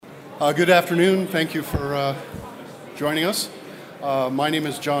Good afternoon. Thank you for joining us. My name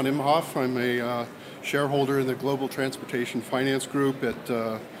is John Imhoff. I'm a shareholder in the Global Transportation Finance Group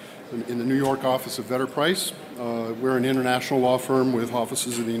in the New York office of Vedder Price. We're an international law firm with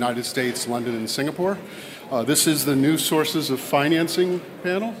offices in the United States, London, and Singapore. This is the New Sources of Financing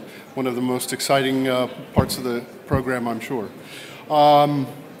panel, one of the most exciting parts of the program, I'm sure. I'm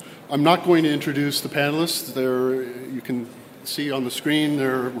not going to introduce the panelists. You can see on the screen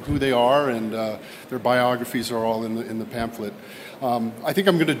who they are, and their biographies are all in the pamphlet. I think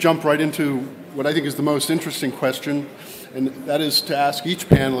I'm going to jump right into what I think is the most interesting question, and that is to ask each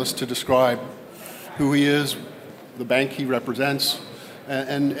panelist to describe who he is, the bank he represents,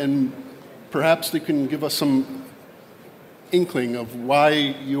 and perhaps they can give us some inkling of why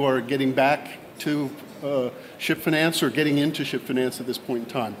you are getting back to ship finance or getting into ship finance at this point in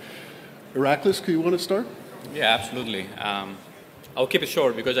time. Iraklis, do you want to start? Yeah, absolutely. I'll keep it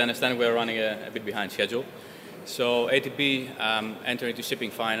short because I understand we're running a bit behind schedule. So ATP entered into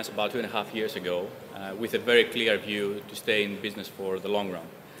shipping finance about 2.5 years ago with a very clear view to stay in business for the long run.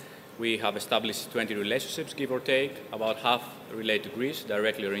 We have established 20 relationships, give or take. About half relate to Greece,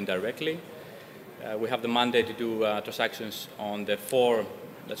 directly or indirectly. We have the mandate to do transactions on the 4,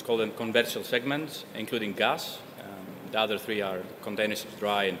 let's call them conventional segments, including gas. The other 3 are containers,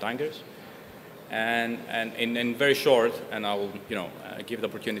 dry, and tankers. And in very short, and I will give the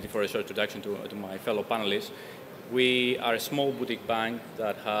opportunity for a short introduction to my fellow panelists, we are a small boutique bank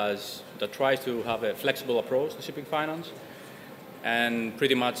that tries to have a flexible approach to shipping finance and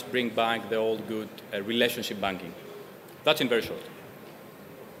pretty much bring back the old good relationship banking. That's in very short.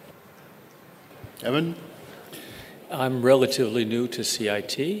 Evan? I'm relatively new to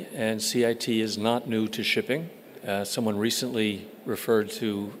CIT, and CIT is not new to shipping. Someone recently referred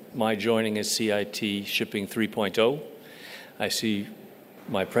to my joining as CIT Shipping 3.0. I see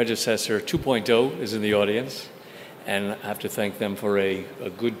my predecessor 2.0 is in the audience, and I have to thank them for a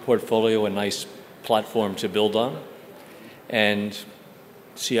good portfolio, a nice platform to build on. And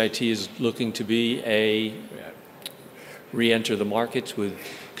CIT is looking to re-enter the markets with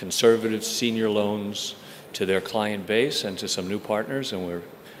conservative senior loans to their client base and to some new partners, and we're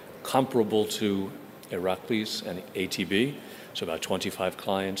comparable to Iraklis and ATB, so about 25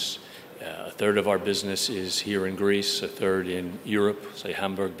 clients. A third of our business is here in Greece, a third in Europe, say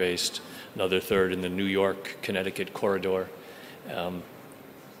Hamburg-based, another third in the New York, Connecticut corridor. And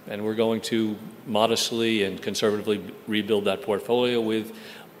we're going to modestly and conservatively rebuild that portfolio with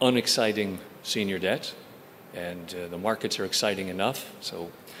unexciting senior debt. And the markets are exciting enough, so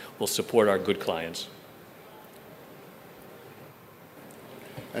we'll support our good clients.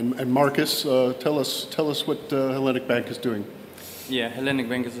 And Marcus, tell us what Hellenic Bank is doing. Yeah, Hellenic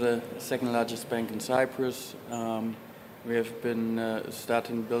Bank is the second largest bank in Cyprus. We have been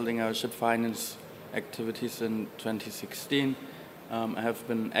starting building our ship finance activities in 2016. I have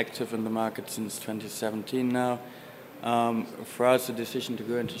been active in the market since 2017 now. For us, the decision to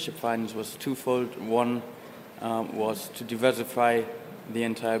go into ship finance was twofold. One was to diversify the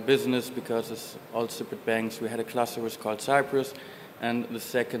entire business because as all separate banks, we had a cluster which was called Cyprus. And the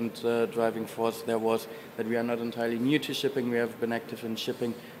second driving force there was that we are not entirely new to shipping. We have been active in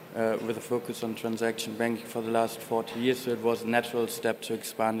shipping with a focus on transaction banking for the last 40 years, so it was a natural step to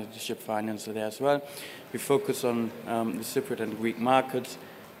expand into ship finance there as well. We focus on the Cypriot and Greek markets,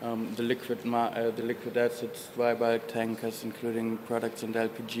 the liquid assets, dry bulk tankers, including products and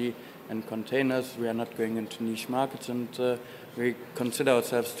LPG and containers. We are not going into niche markets, and we consider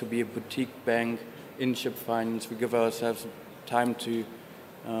ourselves to be a boutique bank in ship finance. We give ourselves time to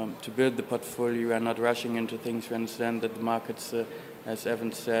build the portfolio. We are not rushing into things. We understand that the markets, as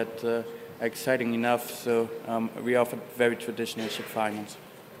Evan said, are exciting enough. So we offer very traditional ship finance.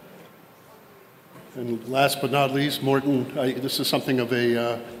 And last but not least, Morten, this is something of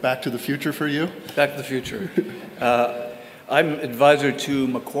a back to the future for you. Back to the future. I'm advisor to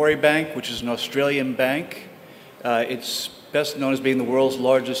Macquarie Bank, which is an Australian bank. It's best known as being the world's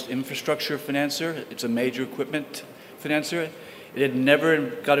largest infrastructure financer. It's a major equipment financer. It had never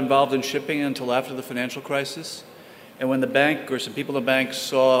got involved in shipping until after the financial crisis. And when the bank or some people in the bank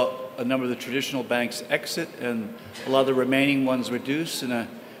saw a number of the traditional banks exit and a lot of the remaining ones reduce in a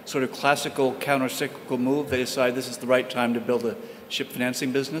sort of classical counter-cyclical move, they decided this is the right time to build a ship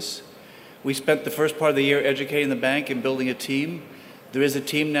financing business. We spent the first part of the year educating the bank and building a team. There is a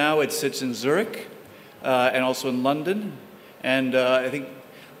team now. It sits in Zurich and also in London. And I think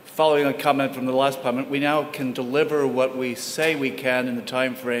following a comment from the last comment, we now can deliver what we say we can in the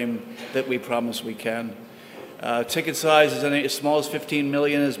time frame that we promise we can. Ticket size is as small as 15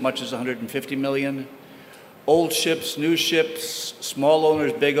 million, as much as 150 million. old ships, new ships, small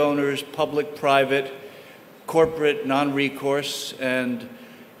owners, big owners, public, private, corporate, non-recourse, and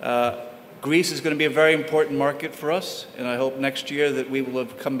Greece is going to be a very important market for us, and I hope next year that we will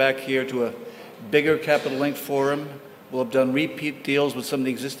have come back here to a bigger Capital Link forum. We'll have done repeat deals with some of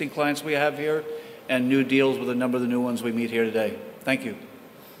the existing clients we have here and new deals with a number of the new ones we meet here today. Thank you.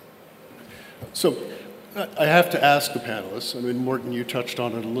 So I have to ask the panelists, I mean, Morten, you touched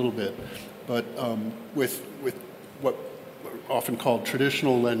on it a little bit, but with what are often called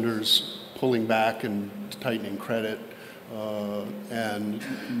traditional lenders pulling back and tightening credit, and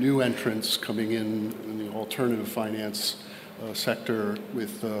new entrants coming in the alternative finance sector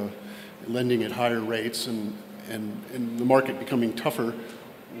with lending at higher rates and the market becoming tougher,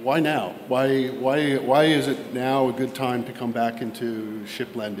 why now? Why is it now a good time to come back into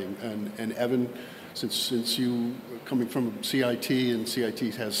ship lending? And Evan, since you coming from CIT and CIT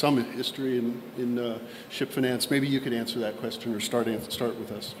has some history in ship finance, maybe you could answer that question or start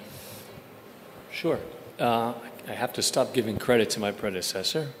with us. Sure. I have to stop giving credit to my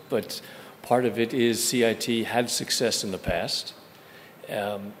predecessor, but part of it is CIT had success in the past.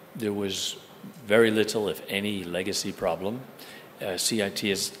 There was very little, if any, legacy problem. CIT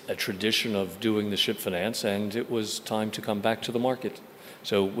has a tradition of doing the ship finance, and it was time to come back to the market.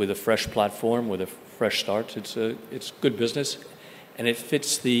 So with a fresh platform, with a fresh start, it's good business, and it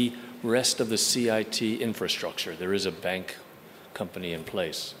fits the rest of the CIT infrastructure. There is a bank company in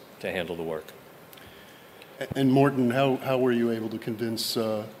place to handle the work. And Morten, how were you able to convince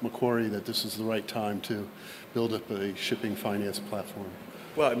Macquarie that this is the right time to build up a shipping finance platform?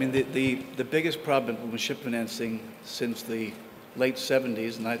 Well, I mean, the biggest problem with ship financing since the late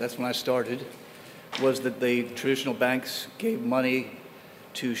 70s, and that's when I started, was that the traditional banks gave money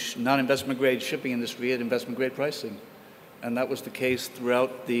to non-investment grade shipping industry at investment grade pricing. And that was the case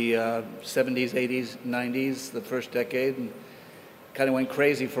throughout the 70s, 80s, 90s, the first decade, and kind of went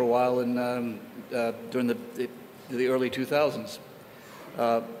crazy for a while during the early 2000s.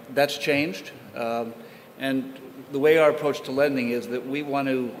 That's changed, and the way our approach to lending is that we want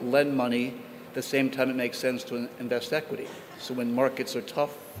to lend money at the same time it makes sense to invest equity. So when markets are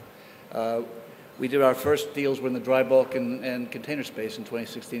tough, we did our first deals were in the dry bulk and container space in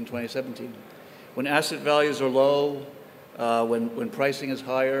 2016, 2017. When asset values are low, when pricing is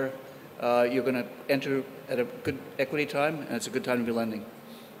higher, you're going to enter at a good equity time, and it's a good time to be lending.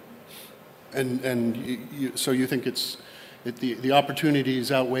 And so you think the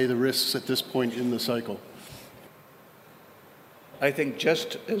opportunities outweigh the risks at this point in the cycle? I think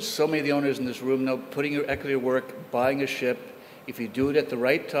just as so many of the owners in this room know, putting your equity to work, buying a ship, if you do it at the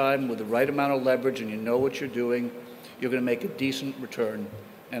right time with the right amount of leverage and you know what you're doing, you're going to make a decent return,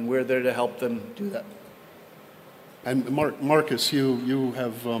 and we're there to help them do that. And Marcus, you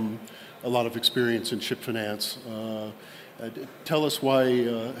have a lot of experience in ship finance. Tell us why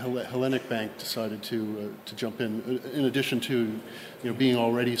Hellenic Bank decided to jump in addition to being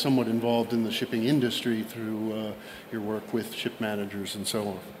already somewhat involved in the shipping industry through your work with ship managers and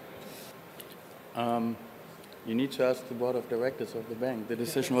so on. You need to ask the board of directors of the bank. The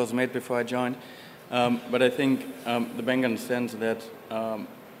decision was made before I joined, but I think the bank understands that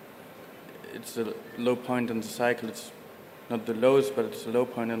it's a low point in the cycle. It's not the lowest, but it's a low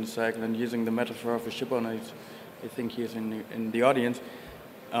point in the cycle. And using the metaphor of a ship owner, I think he's in the audience.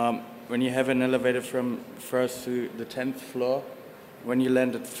 When you have an elevator from first to the 10th floor, when you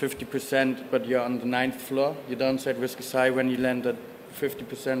land at 50%, but you're on the 9th floor, your downside risk is high. When you land at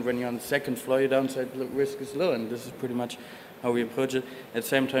 50%, when you're on the 2nd floor, your downside risk is low. And this is pretty much how we approach it. At the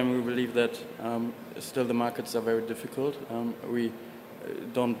same time, we believe that still the markets are very difficult. We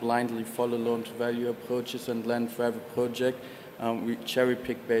don't blindly follow loan-to-value approaches and lend for every project. We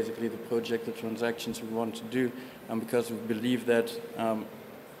cherry-pick basically the project, the transactions we want to do, because we believe that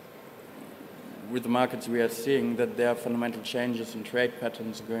with the markets we are seeing that there are fundamental changes in trade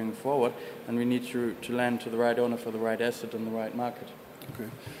patterns going forward, and we need to lend to the right owner for the right asset in the right market. Okay.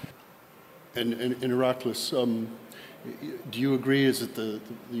 And Iraklis, do you agree? Is it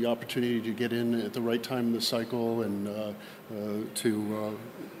the opportunity to get in at the right time in the cycle and to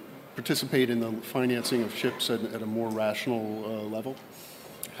participate in the financing of ships at a more rational level?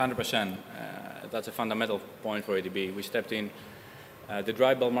 100%. That's a fundamental point for ADB. We stepped in the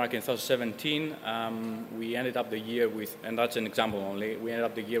dry bulk market in 2017. We ended up the year with, and that's an example only, we ended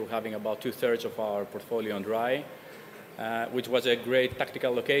up the year with having about 2/3 of our portfolio on dry, which was a great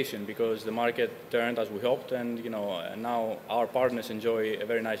tactical location because the market turned as we hoped, and now our partners enjoy a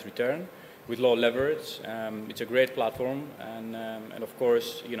very nice return with low leverage. It's a great platform, and of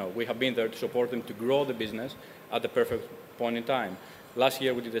course, we have been there to support them to grow the business at the perfect point in time. Last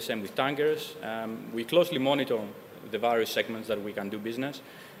year we did the same with tankers. We closely monitor the various segments that we can do business,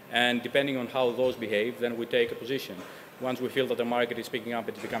 and depending on how those behave, then we take a position. Once we feel that the market is picking up,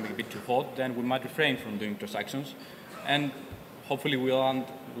 it's becoming a bit too hot, then we might refrain from doing transactions, and hopefully we'll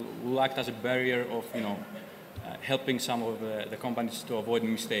act as a barrier of, helping some of the companies to avoid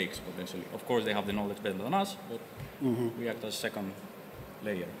mistakes potentially. Of course, they have the knowledge better than us, but we act as a second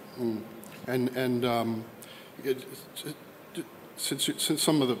layer. Since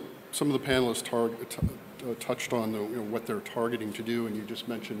some of the panelists touched on what they're targeting to do, and you just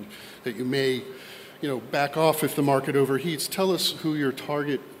mentioned that you may, back off if the market overheats. Tell us who your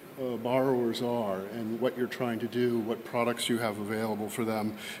target borrowers are and what you're trying to do, what products you have available for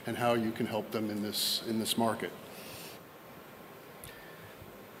them, and how you can help them in this market.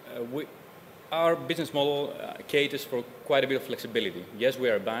 Our business model caters for quite a bit of flexibility. Yes, we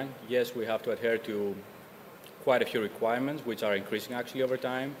are a bank. Yes, we have to adhere to quite a few requirements, which are increasing actually over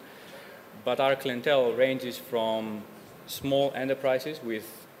time. But our clientele ranges from small enterprises with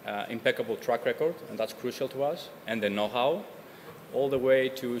impeccable track record, and that's crucial to us, and the know-how, all the way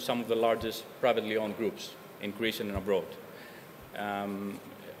to some of the largest privately owned groups in Greece and abroad.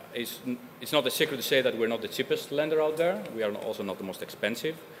 It's not a secret to say that we're not the cheapest lender out there. We are also not the most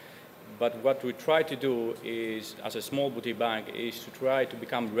expensive. But what we try to do is, as a small boutique bank, is to try to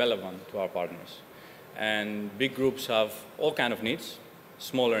become relevant to our partners. And big groups have all kinds of needs,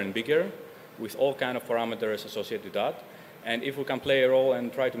 smaller and bigger, with all kinds of parameters associated with that. And if we can play a role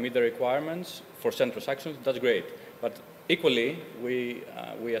and try to meet the requirements for certain transactions, that's great. But equally, we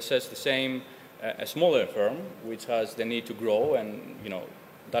assess the same a smaller firm, which has the need to grow, and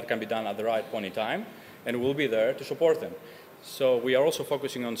that can be done at the right point in time, and we'll be there to support them. So we are also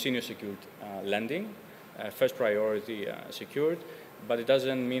focusing on senior secured lending, first priority secured, but it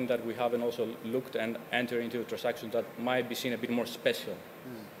doesn't mean that we haven't also looked and entered into transactions that might be seen a bit more special.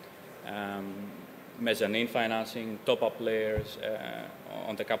 Mezzanine financing, top-up layers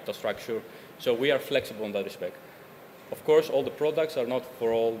on the capital structure. So we are flexible in that respect. Of course, all the products are not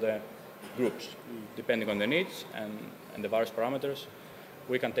for all the groups. Depending on the needs and the various parameters,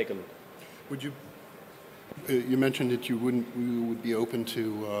 we can take a look. Would you? You mentioned that you would be open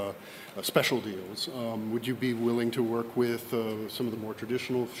to special deals. Would you be willing to work with some of the more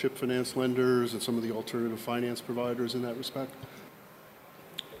traditional ship finance lenders and some of the alternative finance providers in that respect?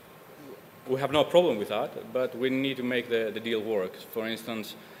 We have no problem with that, but we need to make the deal work. For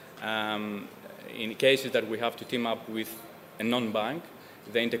instance, in cases that we have to team up with a non-bank,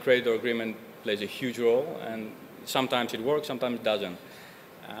 the intercreditor agreement plays a huge role, and sometimes it works, sometimes it doesn't.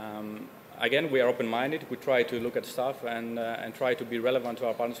 Again, we are open-minded. We try to look at stuff and try to be relevant to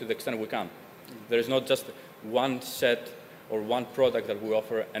our partners to the extent we can. There is not just one set or one product that we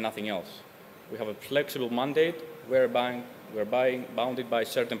offer and nothing else. We have a flexible mandate. We're bounded by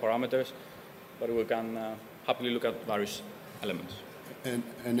certain parameters, but we can happily look at various elements.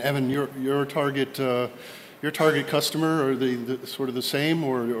 And Evan, your target customer, are they sort of the same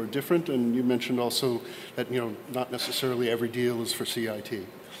or different? And you mentioned also that not necessarily every deal is for CIT.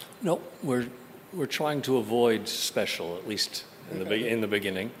 No, we're trying to avoid special, at least in the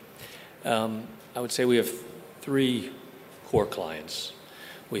beginning. I would say we have 3 core clients.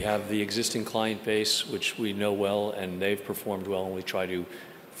 We have the existing client base, which we know well, and they've performed well, and we try to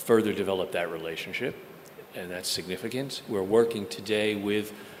further develop that relationship, and that's significant. We're working today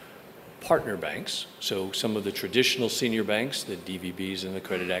with partner banks, so some of the traditional senior banks, the DVBs and the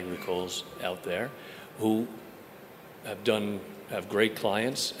Crédit Agricoles out there, who have great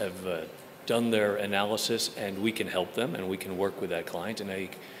clients, have done their analysis, and we can help them, and we can work with that client in a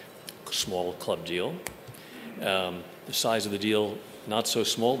small club deal. The size of the deal, not so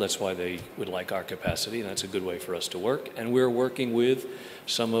small, that's why they would like our capacity, and that's a good way for us to work. And we're working with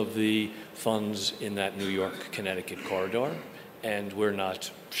some of the funds in that New York, Connecticut corridor, and we're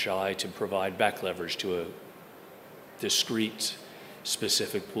not shy to provide back leverage to a discrete,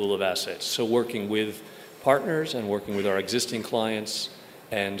 specific pool of assets. So working with partners and working with our existing clients,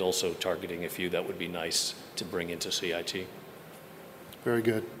 and also targeting a few that would be nice to bring into CIT. Very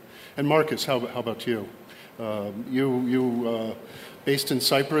good. And Marcus, how about you? You based in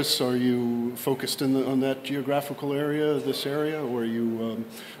Cyprus, are you focused on that geographical area, this area, or are you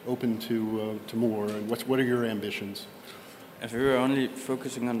open to more? And what are your ambitions? If we were only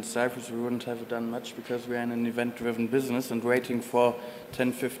focusing on Cyprus, we wouldn't have done much, because we are in an event-driven business, and waiting for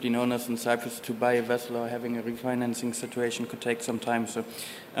 10, 15 owners in Cyprus to buy a vessel or having a refinancing situation could take some time. So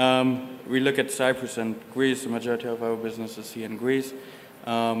we look at Cyprus and Greece. The majority of our business is here in Greece.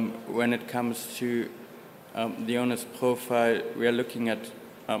 When it comes to the owner's profile, we are looking at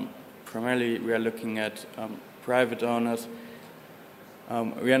primarily private owners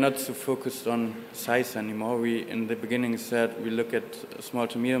We are not so focused on size anymore. We, in the beginning, said we look at small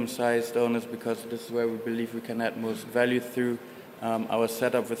to medium-sized owners because this is where we believe we can add most value through our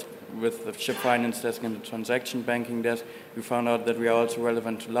setup with the ship finance desk and the transaction banking desk. We found out that we are also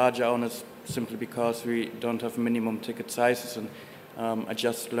relevant to larger owners simply because we don't have minimum ticket sizes. And I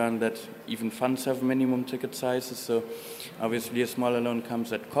just learned that even funds have minimum ticket sizes. So obviously a smaller loan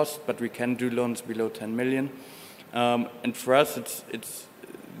comes at cost, but we can do loans below 10 million. And for us, it's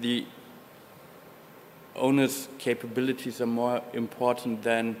the owner's capabilities are more important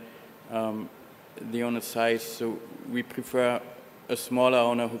than the owner's size. So we prefer a smaller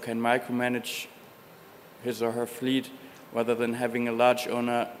owner who can micromanage his or her fleet rather than having a large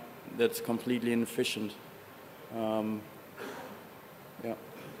owner that's completely inefficient. Yeah.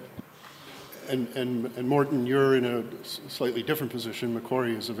 And Morten, you're in a slightly different position.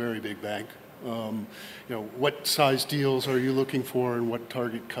 Macquarie is a very big bank. What size deals are you looking for, and what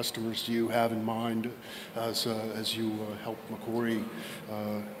target customers do you have in mind as you help Macquarie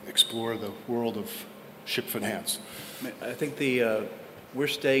explore the world of ship finance? I think we're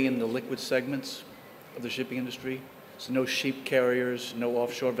staying in the liquid segments of the shipping industry. So no sheep carriers, no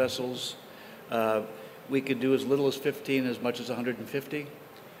offshore vessels. We could do as little as 15, as much as 150.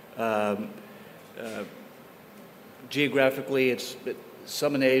 Geographically, it's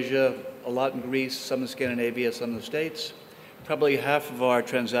some in Asia, a lot in Greece, some in Scandinavia, some in the States. Probably half of our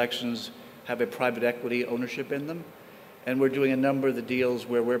transactions have a private equity ownership in them. And we're doing a number of the deals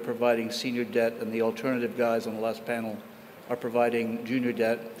where we're providing senior debt and the alternative guys on the last panel are providing junior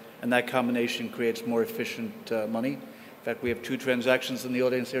debt. And that combination creates more efficient money. In fact, we have 2 transactions in the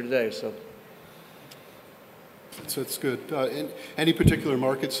audience here today. So that's good. Any particular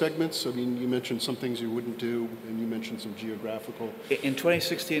market segments? I mean, you mentioned some things you wouldn't do, and you mentioned some geographical. In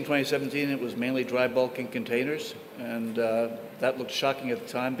 2016, 2017, it was mainly dry bulk and containers. And that looked shocking at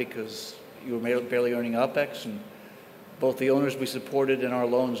the time because you were barely earning OPEX. And both the owners we supported and our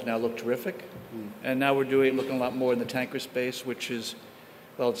loans now look terrific. And now we're looking a lot more in the tanker space, which is,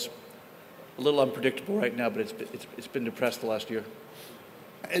 well, it's a little unpredictable right now, but it's been depressed the last year.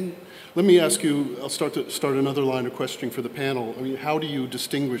 And let me ask you, I'll start another line of questioning for the panel. I mean, how do you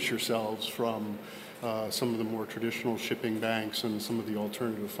distinguish yourselves from some of the more traditional shipping banks and some of the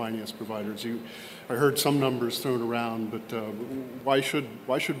alternative finance providers? I heard some numbers thrown around, but why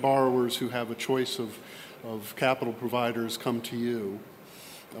should borrowers who have a choice of capital providers come to you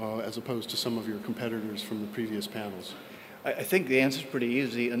as opposed to some of your competitors from the previous panels? I think the answer is pretty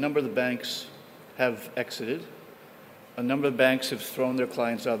easy. A number of the banks have exited. A number of banks have thrown their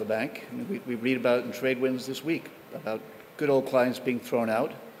clients out of the bank. We read about it in TradeWinds this week, about good old clients being thrown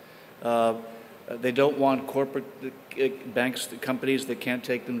out. They don't want corporate banks, companies that can't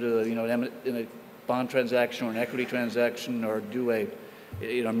take them to, in a bond transaction or an equity transaction or do a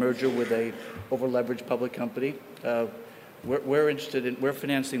merger with a over-leveraged public company. We're interested in, we're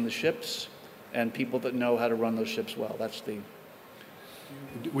financing the ships and people that know how to run those ships well. That's the.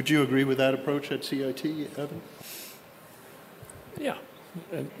 Would you agree with that approach at CIT, Evan? Yeah,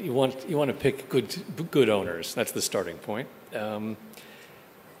 you want to pick good owners. That's the starting point.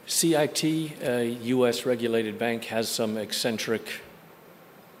 CIT, a U.S. regulated bank, has some eccentric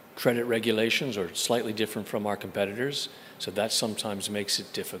credit regulations, or slightly different from our competitors. So that sometimes makes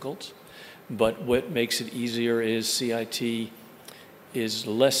it difficult. But what makes it easier is CIT is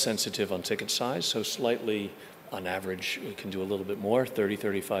less sensitive on ticket size, so slightly, on average, it can do a little bit more, 30,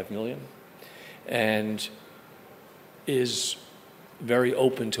 35 million, and is very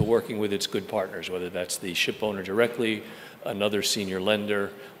open to working with its good partners, whether that's the ship owner directly, another senior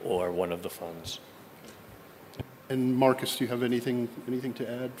lender, or one of the funds. And Marcus, do you have anything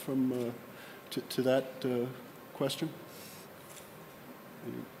to add from to that question?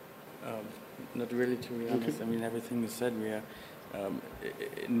 Not really, to be honest. Okay. I mean, everything you said, we are,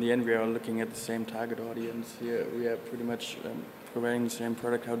 in the end, we are looking at the same target audience here. We are pretty much providing the same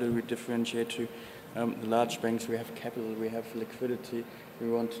product. How do we differentiate to the large banks? We have capital, we have liquidity, we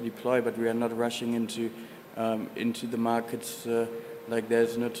want to deploy, but we are not rushing into the markets like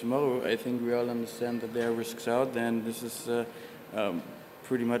there's no tomorrow. I think we all understand that there are risks out there, and this is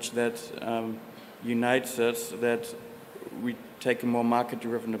pretty much that unites us, that we take a more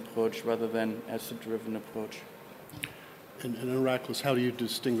market-driven approach rather than asset-driven approach. And Iraklis, how do you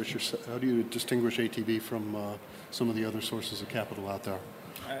distinguish ATB from some of the other sources of capital out there?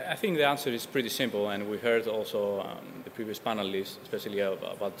 I think the answer is pretty simple, and we heard also the previous panelists, especially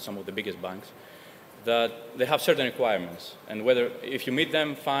about some of the biggest banks, that they have certain requirements, and whether if you meet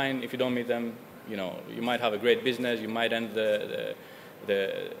them, fine. If you don't meet them, you might have a great business, you might end the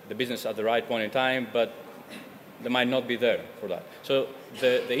business at the right point in time, but they might not be there for that. So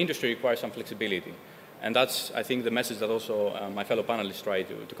the industry requires some flexibility. And that's, I think, the message that also my fellow panelists try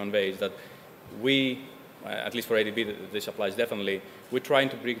to convey is that we, at least for ADB, this applies definitely, we're trying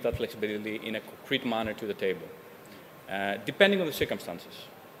to bring that flexibility in a concrete manner to the table, depending on the circumstances.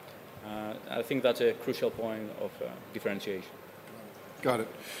 I think that's a crucial point of differentiation. Got it.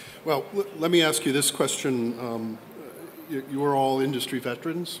 Well, let me ask you this question. You are all industry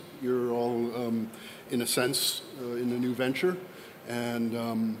veterans. You're all, in a sense, in a new venture.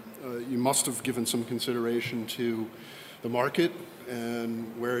 And you must have given some consideration to the market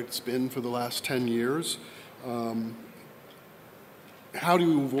and where it's been for the last 10 years. How do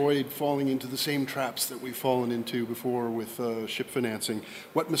you avoid falling into the same traps that we've fallen into before with ship financing?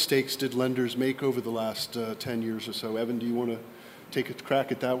 What mistakes did lenders make over the last 10 years or so? Evan, do you want to take a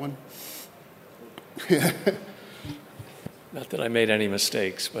crack at that one? Not that I made any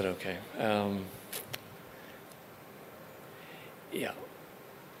mistakes, but okay. Yeah.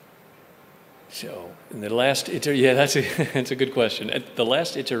 So in the last that's a good question. At the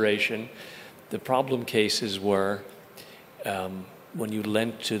last iteration, the problem cases were when you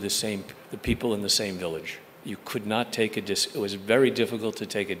lent to the people in the same village. You could not take it was very difficult to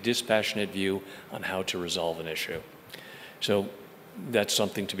take a dispassionate view on how to resolve an issue. So that's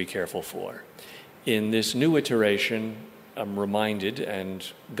something to be careful for. In this new iteration, I'm reminded and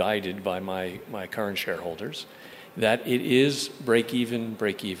guided by my current shareholders that it is break even.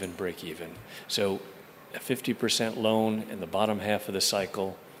 So a 50% loan in the bottom half of the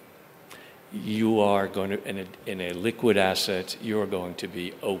cycle, you are going to, in a liquid asset, you're going to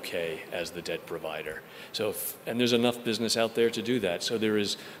be okay as the debt provider. So, and there's enough business out there to do that. So there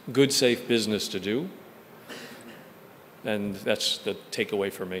is good, safe business to do. And that's the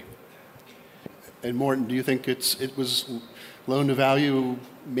takeaway for me. And Morten, do you think it was loan-to-value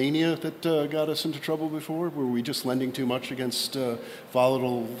mania that got us into trouble before? Were we just lending too much against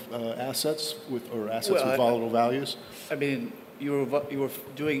volatile assets with volatile values? I mean, you were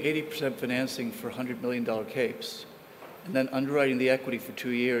doing 80% financing for $100 million capes, and then underwriting the equity for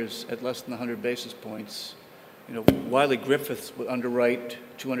 2 years at less than 100 basis points. You know, Wiley Griffiths would underwrite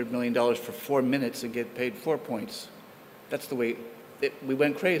 $200 million for 4 minutes and get paid 4 points. That's the way we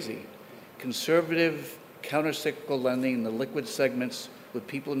went crazy. Conservative, counter-cyclical lending in the liquid segments with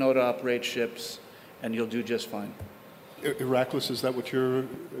people who know how to operate ships, and you'll do just fine. Iraklis, is that would you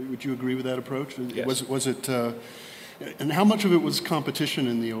agree with that approach? Yes. Was it, and how much of it was competition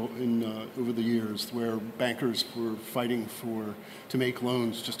over the years, where bankers were fighting to make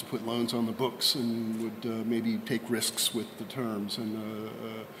loans, just to put loans on the books, and would maybe take risks with the terms and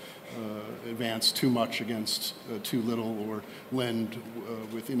advance too much against too little, or lend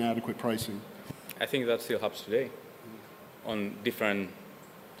with inadequate pricing? I think that still happens today on different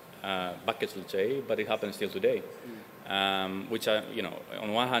buckets, let's say, but it happens still today. Which,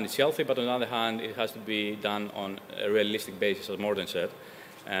 on one hand it's healthy, but on the other hand it has to be done on a realistic basis, as Morten said,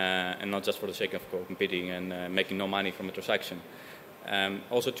 and not just for the sake of competing and making no money from a transaction.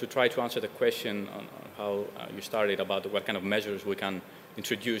 Also, to try to answer the question on how you started about what kind of measures we can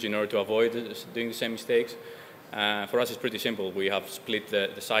introduce in order to avoid doing the same mistakes. For us, it's pretty simple. We have split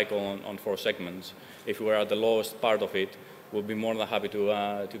the cycle on 4 segments. If we are at the lowest part of it, we'll be more than happy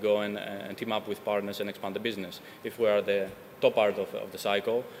to go and team up with partners and expand the business. If we are at the top part of the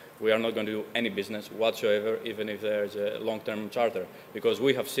cycle, we are not going to do any business whatsoever, even if there's a long-term charter, because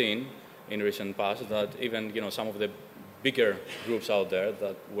we have seen in recent past that even some of the bigger groups out there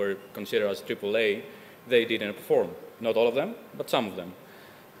that were considered as AAA, they didn't perform. Not all of them, but some of them.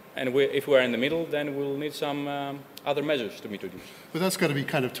 And if we're in the middle, then we'll need some other measures to be introduced. But that's got to be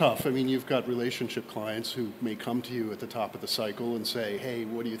kind of tough. I mean, you've got relationship clients who may come to you at the top of the cycle and say, hey,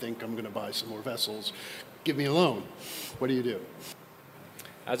 what do you think? I'm going to buy some more vessels. Give me a loan. What do you do?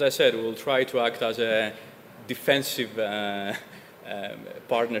 As I said, we'll try to act as a defensive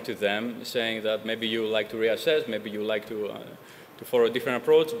partner to them, saying that maybe you would like to reassess, maybe you would like to follow a different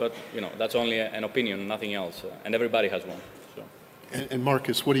approach, but that's only an opinion, nothing else. And everybody has one. And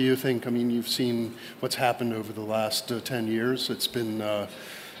Marcus, what do you think? I mean, you've seen what's happened over the last 10 years. It's been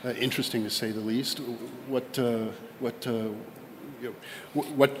interesting to say the least. What do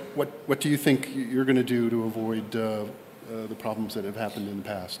you think you're going to do to avoid the problems that have happened in the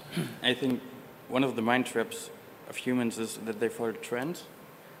past? I think one of the mind traps of humans is that they follow trends,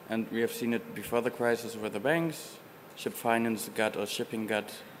 and we have seen it before the crisis where the banks, ship finance shipping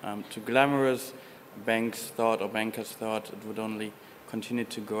got too glamorous. Bankers thought it would only continue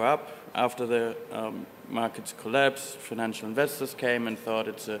to go up. After the markets collapsed, financial investors came and thought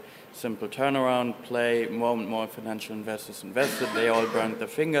it's a simple turnaround play. More and more financial investors invested. They all burned their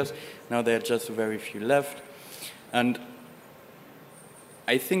fingers. Now there are just very few left. And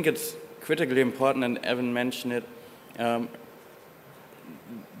I think it's critically important, and Evan mentioned it,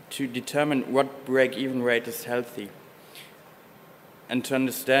 to determine what break-even rate is healthy and to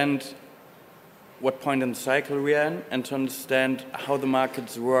understand what point in the cycle we are in and to understand how the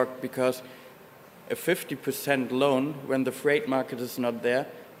markets work, because a 50% loan, when the freight market is not there,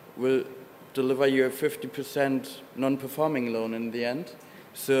 will deliver you a 50% non-performing loan in the end.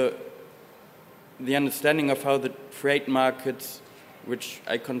 So the understanding of how the freight markets, which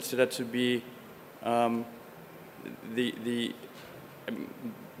I consider to be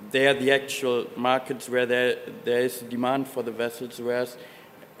they are the actual markets where there is demand for the vessels, whereas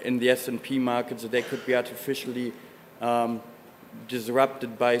in the S&P markets they could be artificially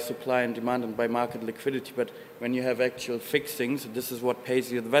disrupted by supply and demand and by market liquidity. But when you have actual fixings, this is what pays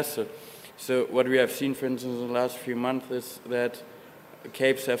you the vessel. So what we have seen, for instance, in the last few months is that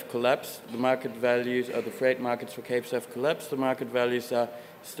Capes have collapsed. The market values, or the freight markets for Capes have collapsed. The market values are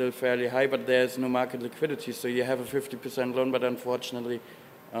still fairly high, but there's no market liquidity. So you have a 50% loan, but unfortunately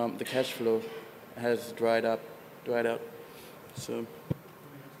the cash flow has dried out. So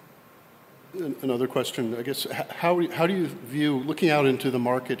another question, I guess, how do you view, looking out into the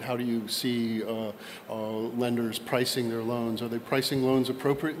market, how do you see lenders pricing their loans? Are they pricing loans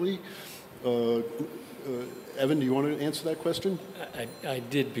appropriately? Evan, do you want to answer that question? I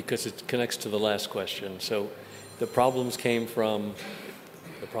did, because it connects to the last question. So the problems came from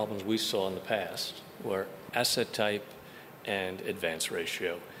the problems we saw in the past, were asset type and advance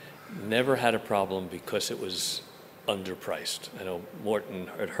ratio. Never had a problem because it was underpriced. I know Morten,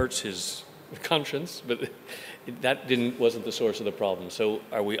 it hurts his conscience, but that wasn't the source of the problem. So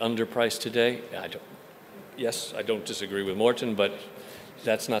are we underpriced today? Yes, I don't disagree with Morten, but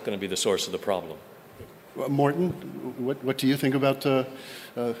that's not going to be the source of the problem. Morten, what do you think about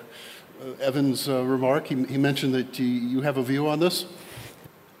Evan's remark? He mentioned that you have a view on this.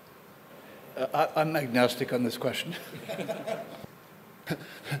 I'm agnostic on this question.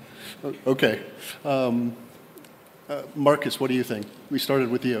 Okay. Marcus, what do you think? We started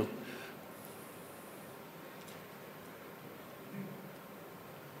with you.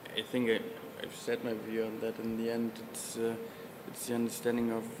 I think I've said my view on that. In the end, it's the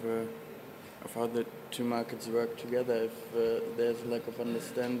understanding of how the two markets work together. If there's a lack of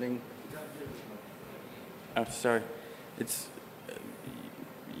understanding,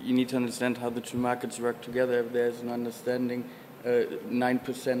 you need to understand how the two markets work together. If there's an understanding,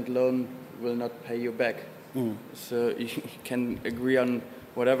 9% loan will not pay you back. So you can agree on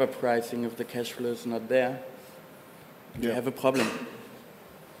whatever pricing. If the cash flow is not there, you have a problem.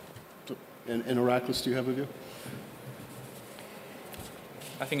 And Iraklis, do you have a view?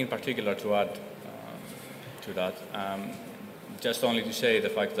 I think in particular to add to that, just only to say the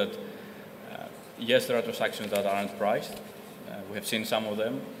fact that yes, there are transactions that aren't priced. We have seen some of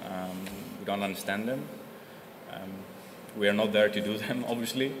them. We don't understand them. We are not there to do them,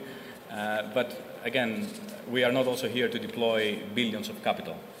 obviously. But again, we are not also here to deploy billions of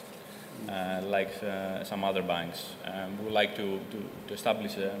capital like some other banks. We would like to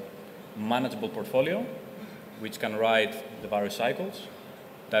establish a manageable portfolio which can ride the various cycles,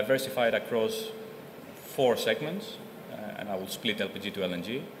 diversified across 4 segments, and I will split LPG to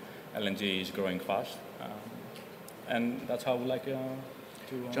LNG. LNG is growing fast, and that's how we like to...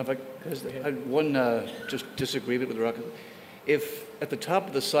 John, I had one just disagreement with Rocket. If at the top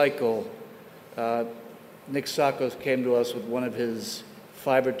of the cycle, Nick Sakos came to us with one of his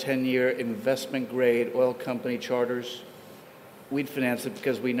 5 or 10-year investment-grade oil company charters, we'd finance it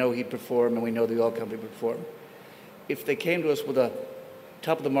because we know he'd perform and we know the oil company would perform. If they came to us with a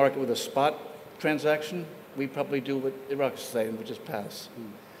top of the market with a spot transaction, we'd probably do what Iraq is saying, which is pass.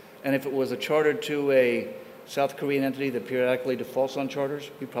 And if it was a charter to a South Korean entity that periodically defaults on charters,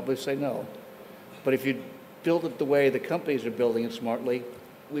 we'd probably say no. But if you build it the way the companies are building it smartly,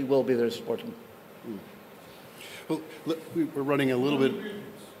 we will be there to support them. Well, we're running a little bit...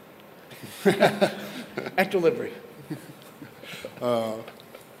 At delivery.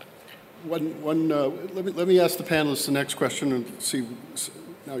 Let me ask the panelists the next question and see,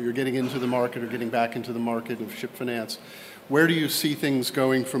 now you're getting into the market or getting back into the market of ship finance. Where do you see things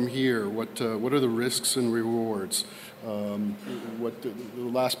going from here? What are the risks and rewards? The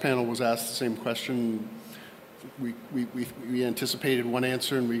last panel was asked the same question. We anticipated one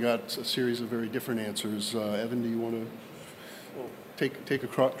answer and we got a series of very different answers. Evan, do you want to take a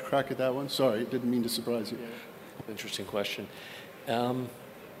crack at that one? Sorry, didn't mean to surprise you. Interesting question.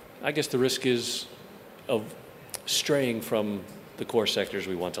 I guess the risk is of straying from the core sectors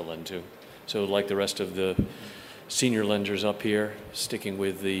we want to lend to. So like the rest of the senior lenders up here, sticking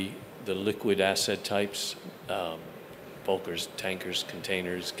with the the liquid asset types, bulkers, tankers,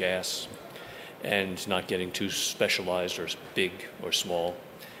 containers, gas, and not getting too specialized or big or small.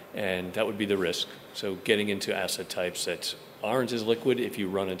 And that would be the risk. So getting into asset types that aren't as liquid if you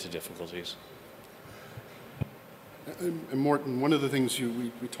run into difficulties. And Morten, one of the things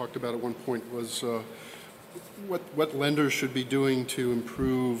we talked about at one point was what lenders should be doing to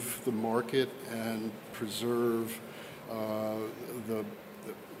improve the market and preserve the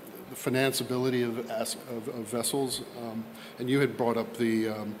financeability of vessels. And you had brought up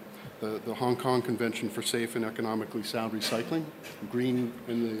the Hong Kong Convention for Safe and Economically Sound Recycling,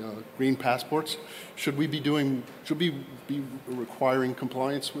 green passports. Should we be requiring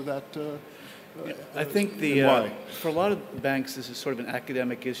compliance with that? I think why? For a lot of banks, this is sort of an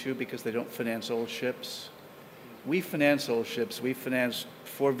academic issue because they don't finance old ships. We finance old ships. We financed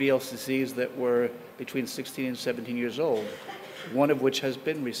 4 VLCCs that were between 16 and 17 years old, one of which has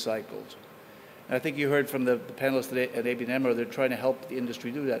been recycled. And I think you heard from the panelists at ABN AMRO, they're trying to help the industry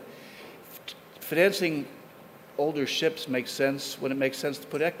do that. Financing older ships makes sense when it makes sense to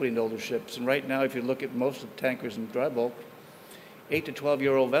put equity into older ships. And right now, if you look at most of the tankers and dry bulk, 8 to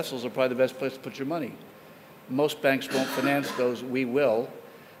 12-year-old vessels are probably the best place to put your money. Most banks won't finance those. We will.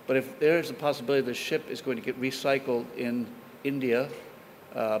 But if there's a possibility the ship is going to get recycled in India,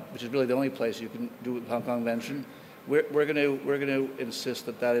 which is really the only place you can do it with the Hong Kong Convention, we're going to insist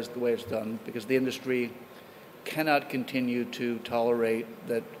that that is the way it's done, because the industry cannot continue to tolerate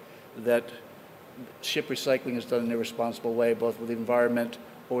that ship recycling is done in an irresponsible way, both with the environment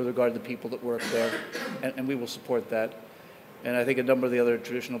or with regard to the people that work there, and we will support that. And I think a number of the other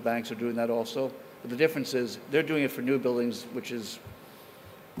traditional banks are doing that also. But the difference is they're doing it for new buildings, which is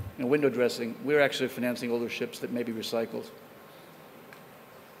window dressing. We're actually financing older ships that may be recycled.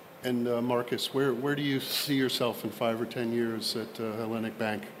 And Marcus, where do you see yourself in 5 or 10 years at Hellenic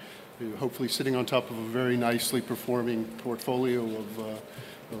Bank? Hopefully sitting on top of a very nicely performing portfolio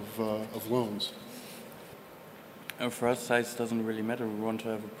of loans. For us, size doesn't really matter. We want to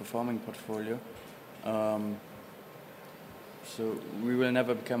have a performing portfolio. So we will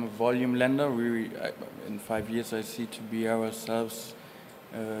never become a volume lender. In 5 years, I see to be ourselves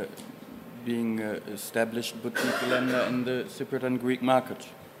being an established boutique lender in the Cypriot and Greek market.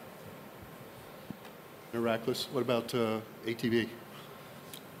 Heracles, what about ATB?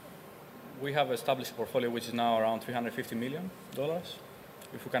 We have established a portfolio which is now around $350 million.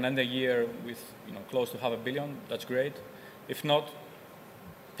 If we can end the year with close to $500 million, that's great. If not,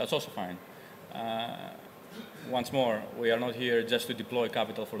 that's also fine. Once more, we are not here just to deploy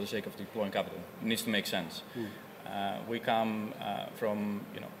capital for the sake of deploying capital. It needs to make sense. We come from,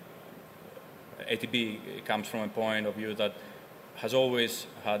 ATB comes from a point of view that has always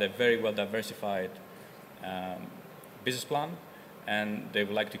had a very well diversified business plan, and they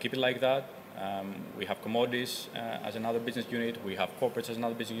would like to keep it like that. We have commodities as another business unit. We have corporates as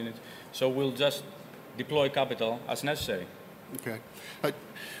another business unit. So we'll just deploy capital as necessary. Okay.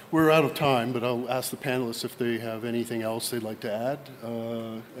 We're out of time, but I'll ask the panelists if they have anything else they'd like to add.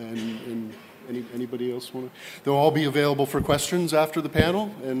 And anybody else want to? They'll all be available for questions after the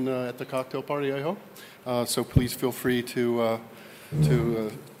panel and at the cocktail party, I hope. So please feel free to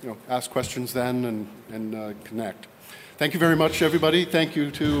ask questions then and connect. Thank you very much, everybody. Thank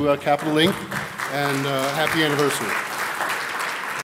you to Capital Link, and happy anniversary.